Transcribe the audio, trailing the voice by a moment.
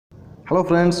Hello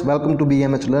friends, welcome to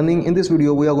BMH Learning. In this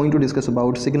video we are going to discuss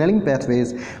about signaling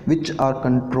pathways which are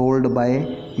controlled by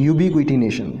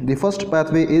ubiquitination. The first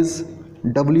pathway is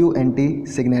WNT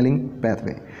signaling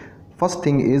pathway. First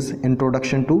thing is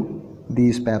introduction to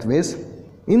these pathways.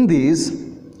 In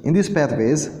these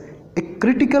pathways, a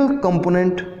critical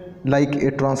component like a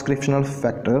transcriptional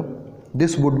factor,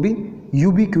 this would be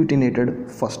ubiquitinated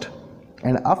first,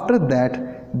 and after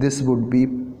that this would be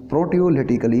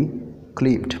proteolytically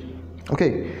cleaved.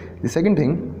 Okay, the second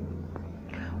thing,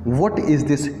 what is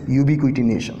this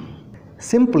ubiquitination?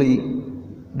 Simply,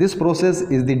 this process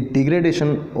is the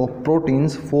degradation of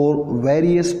proteins for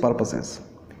various purposes.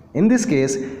 In this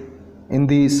case, in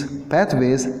these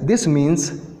pathways, this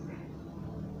means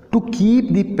to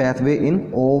keep the pathway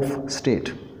in off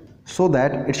state so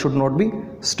that it should not be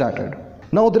started.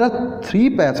 Now there are three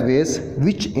pathways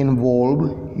which involve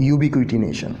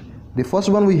ubiquitination. The first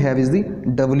one we have is the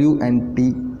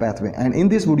WNT pathway, and in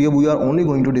this video we are only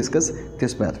going to discuss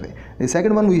this pathway. The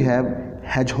second one we have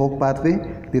hedgehog pathway.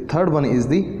 The third one is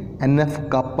the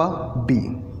NF-kappa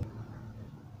B.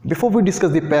 Before we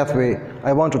discuss the pathway,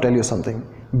 I want to tell you something.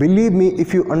 Believe me,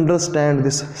 if you understand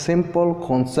this simple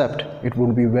concept, it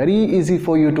would be very easy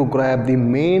for you to grab the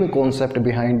main concept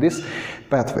behind this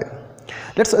pathway.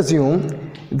 Let's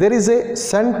assume there is a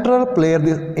central player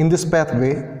in this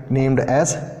pathway named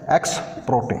as X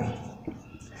protein.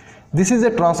 This is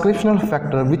a transcriptional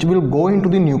factor which will go into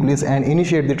the nucleus and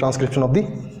initiate the transcription of the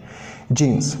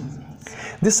genes.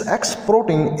 This X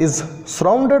protein is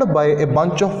surrounded by a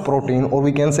bunch of protein, or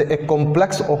we can say a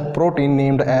complex of protein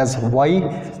named as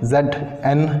Y, Z,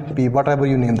 N, P, whatever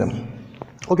you name them.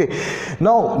 Okay,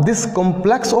 now this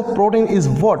complex of protein is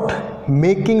what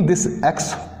making this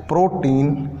X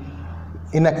protein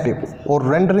inactive or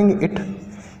rendering it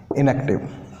inactive.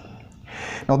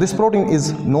 Now this protein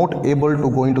is not able to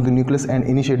go into the nucleus and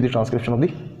initiate the transcription of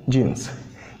the genes.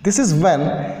 This is when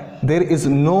there is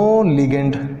no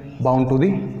ligand bound to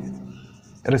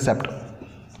the receptor.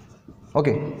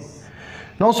 Okay,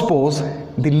 now suppose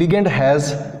the ligand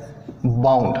has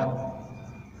bound.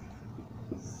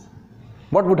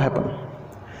 What would happen?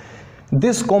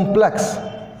 This complex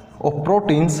of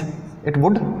proteins, it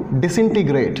would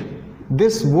disintegrate.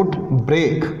 This would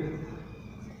break,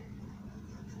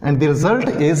 and the result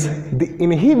is the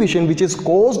inhibition which is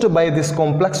caused by this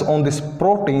complex on this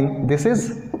protein, this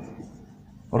is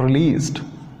released,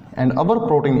 and our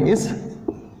protein is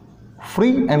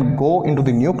free and go into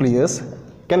the nucleus,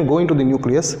 can go into the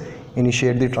nucleus,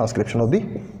 initiate the transcription of the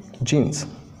genes.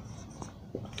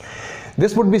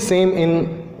 This would be same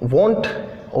in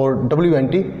WNT or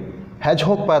WNT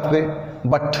hedgehog pathway,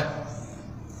 but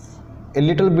a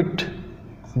little bit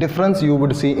difference you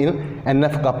would see in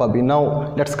NF-kappa B.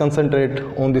 Now let's concentrate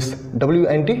on this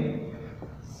WNT.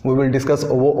 We will discuss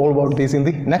all about this in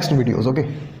the next videos.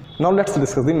 Okay, now let's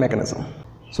discuss the mechanism.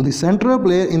 So the central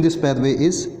player in this pathway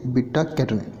is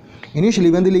beta-catenin.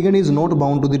 Initially, when the ligand is not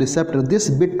bound to the receptor, this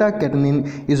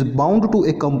beta-catenin is bound to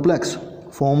a complex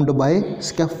formed by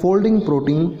scaffolding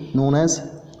protein known as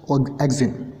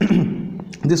axin.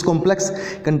 This complex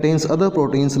contains other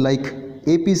proteins like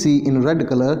APC in red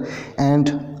color and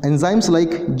enzymes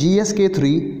like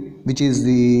GSK3, which is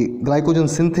the glycogen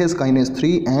synthase kinase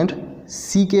 3, and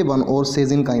CK1 or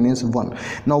casein kinase 1.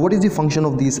 Now what is the function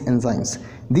of these enzymes?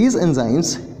 These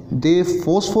enzymes, they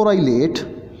phosphorylate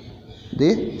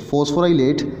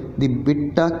the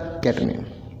beta-catenin.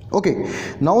 Okay,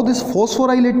 now this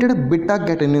phosphorylated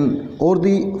beta-catenin or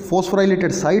the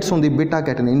phosphorylated sites on the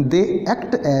beta-catenin, they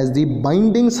act as the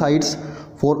binding sites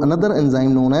for another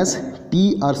enzyme known as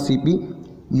TRCP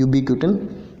ubiquitin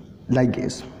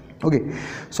ligase. Okay,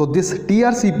 so this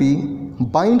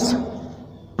TRCP binds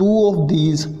two of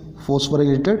these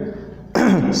phosphorylated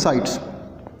sites.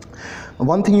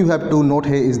 One thing you have to note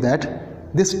here is that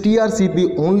this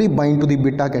TRCP only bind to the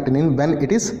beta-catenin when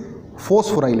it is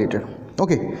phosphorylated.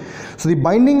 Okay, so the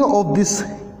binding of this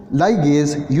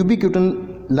ligase,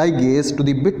 ubiquitin ligase, to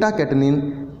the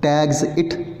beta-catenin tags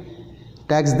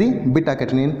the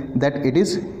beta-catenin that it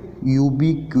is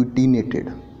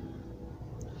ubiquitinated.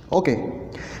 Okay,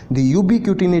 the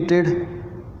ubiquitinated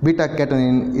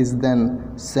beta-catenin is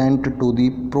then sent to the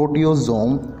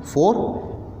proteosome for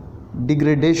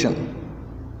degradation.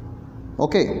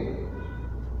 Okay,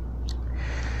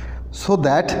 so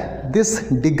that this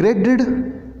degraded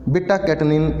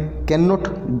beta-catenin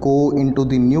cannot go into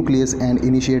the nucleus and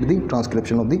initiate the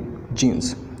transcription of the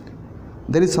genes.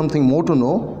 There is something more to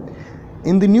know.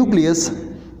 In the nucleus,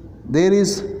 there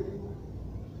is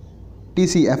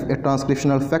TCF, a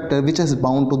transcriptional factor which is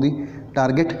bound to the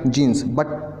target genes, but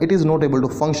it is not able to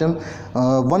function.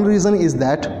 One reason is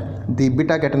that the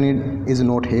beta-catenin is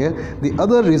not here. The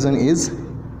other reason is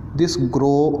this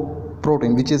grow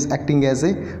protein, which is acting as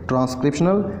a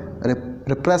transcriptional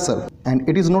repressor, and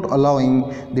it is not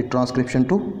allowing the transcription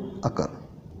to occur.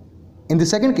 In the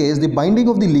second case, the binding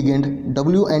of the ligand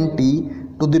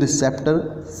WNT to the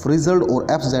receptor frizzled or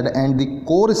FZ and the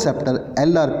co-receptor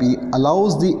LRP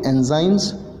allows the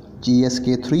enzymes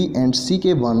GSK3 and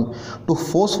CK1 to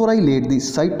phosphorylate the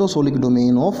cytosolic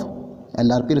domain of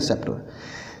LRP receptor.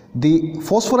 The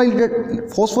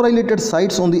phosphorylated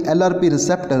sites on the LRP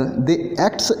receptor, they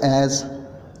acts as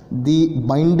the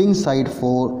binding site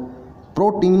for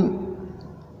protein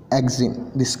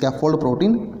axin, the scaffold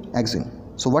protein axin.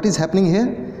 So what is happening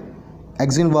here?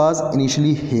 Axin was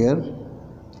initially here.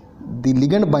 The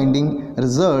ligand binding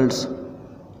results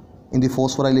in the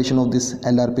phosphorylation of this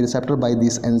LRP receptor by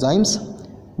these enzymes.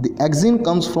 The axin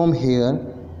comes from here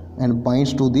and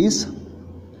binds to these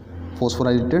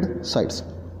phosphorylated sites.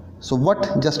 So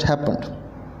what just happened?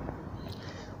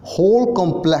 Whole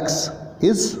complex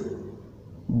is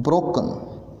broken.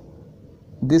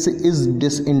 This is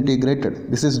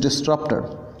disintegrated. This is disrupted.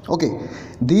 Okay,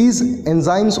 these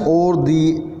enzymes or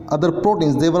the other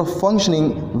proteins, they were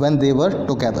functioning when they were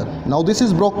together. Now this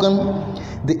is broken.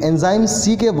 The enzyme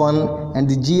CK1 and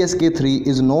the GSK3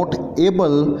 is not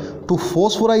able to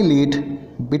phosphorylate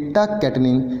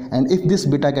beta-catenin, and if this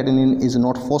beta-catenin is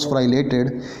not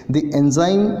phosphorylated, the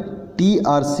enzyme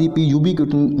TRCP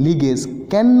ubiquitin ligase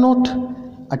cannot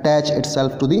attach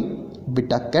itself to the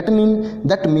beta-catenin.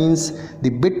 That means the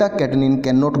beta-catenin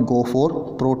cannot go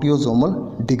for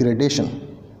proteosomal degradation.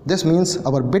 This means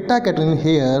our beta-catenin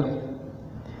here,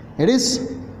 it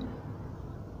is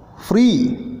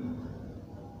free.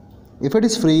 If it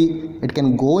is free, it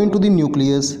can go into the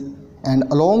nucleus, and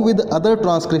along with other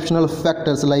transcriptional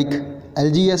factors like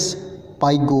LGS,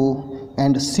 PIGO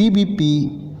and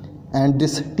CBP and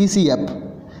this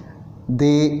TCF,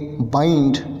 they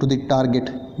bind to the target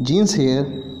genes here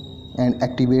and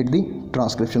activate the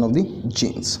transcription of the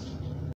genes.